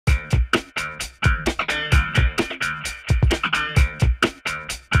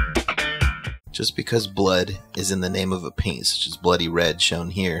Just because blood is in the name of a paint such as Bloody Red shown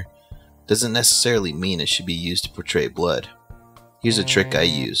here, doesn't necessarily mean it should be used to portray blood. Here's a trick I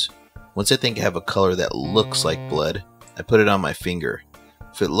use. Once I think I have a color that looks like blood, I put it on my finger.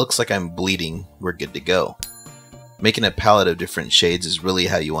 If it looks like I'm bleeding, we're good to go. Making a palette of different shades is really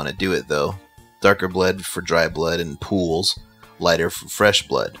how you want to do it though. Darker blood for dry blood and pools, lighter for fresh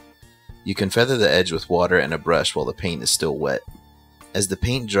blood. You can feather the edge with water and a brush while the paint is still wet. As the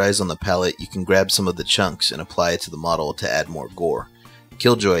paint dries on the palette, you can grab some of the chunks and apply it to the model to add more gore.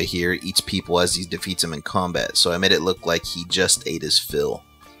 Killjoy here eats people as he defeats them in combat, so I made it look like he just ate his fill.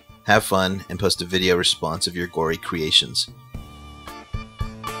 Have fun and post a video response of your gory creations.